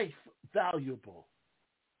life valuable.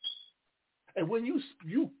 And when you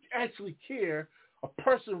actually care, a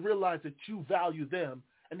person realizes that you value them,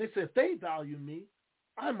 and they say, if they value me,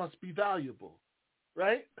 I must be valuable,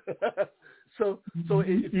 right? So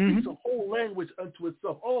it speaks a whole language unto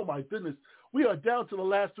itself. Oh my goodness, we are down to the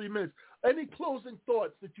last 3 minutes. Any closing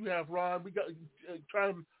thoughts that you have, Ron? We got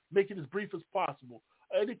try to make it as brief as possible.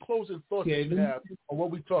 Any closing thoughts that you have on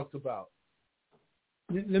what we talked about?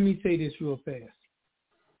 Let me say this real fast,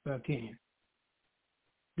 if I can.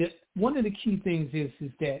 One of the key things is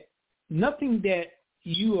that nothing that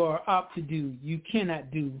you are up to do, you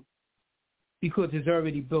cannot do because it's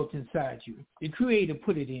already built inside you. The Creator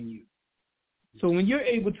put it in you. So when you're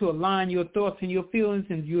able to align your thoughts and your feelings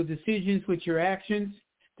and your decisions with your actions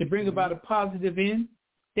to bring about a positive end,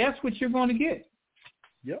 that's what you're going to get.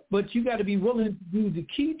 Yep. But you got to be willing to do the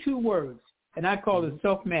key 2 words, and I call it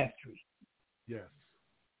self-mastery. Yes.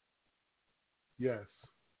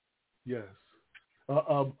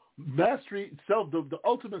 Mastery, the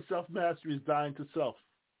ultimate self-mastery is dying to self.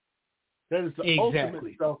 That is the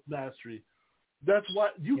ultimate self-mastery. That's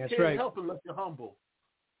why you can't help unless you're humble.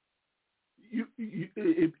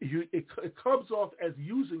 It comes off as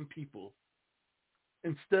using people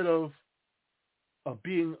instead of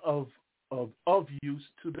being of use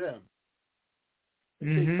to them.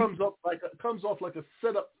 It comes off like a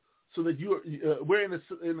setup, so that we're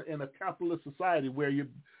in a capitalist society where you're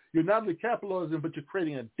not only capitalism, but you're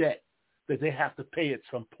creating a debt that they have to pay at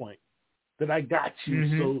some point. That I got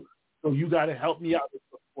you, so you got to help me out at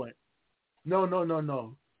some point.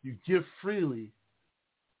 No. You give freely,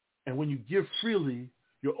 and when you give freely,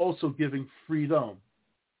 you're also giving freedom.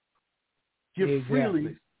 Give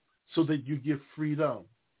freely, so that you give freedom.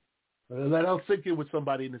 I'll sink in with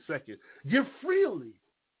somebody in a second. Give freely,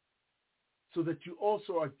 so that you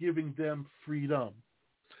also are giving them freedom.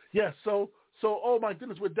 Yes, so oh my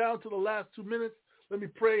goodness, we're down to the last 2 minutes. Let me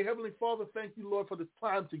pray. Heavenly Father, thank you, Lord, for this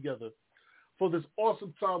time together, for this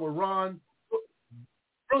awesome time with Ron,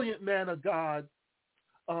 brilliant man of God.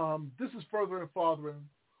 This is Furthering Fathering,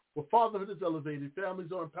 where fatherhood is elevated,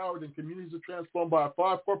 families are empowered, and communities are transformed by our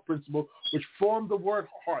 5 core principles, which form the word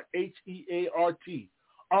HEART, HEART,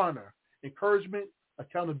 honor, encouragement,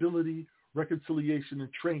 accountability, reconciliation,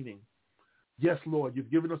 and training. Yes, Lord,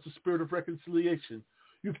 you've given us the spirit of reconciliation.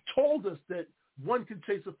 You've told us that 1 can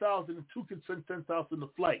chase 1,000 and 2 can send 10,000 to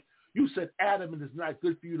flight. You said, Adam, it is not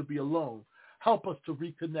good for you to be alone. Help us to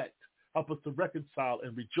reconnect. Help us to reconcile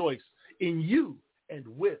and rejoice in you and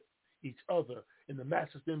with each other. In the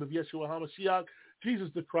master's name of Yeshua HaMashiach,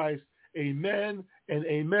 Jesus the Christ, amen and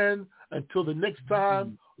amen. Until the next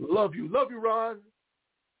time, love you. Love you, Ron.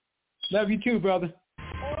 Love you too, brother.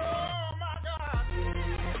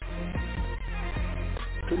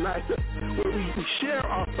 tonight, where we share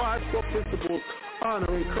our 5 core principles: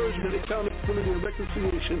 honor, encouragement, accountability, and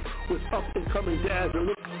reconciliation with up-and-coming dads, and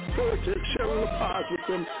look forward to sharing the pods with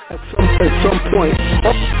them at some point.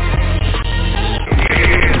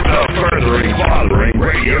 It's the Furthering Fathering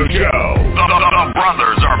Radio Show. The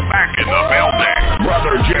brothers are back in the building.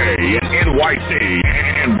 Brother J in NYC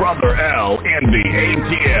and Brother L in the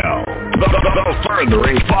ATL. The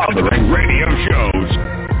Furthering Fathering Radio Show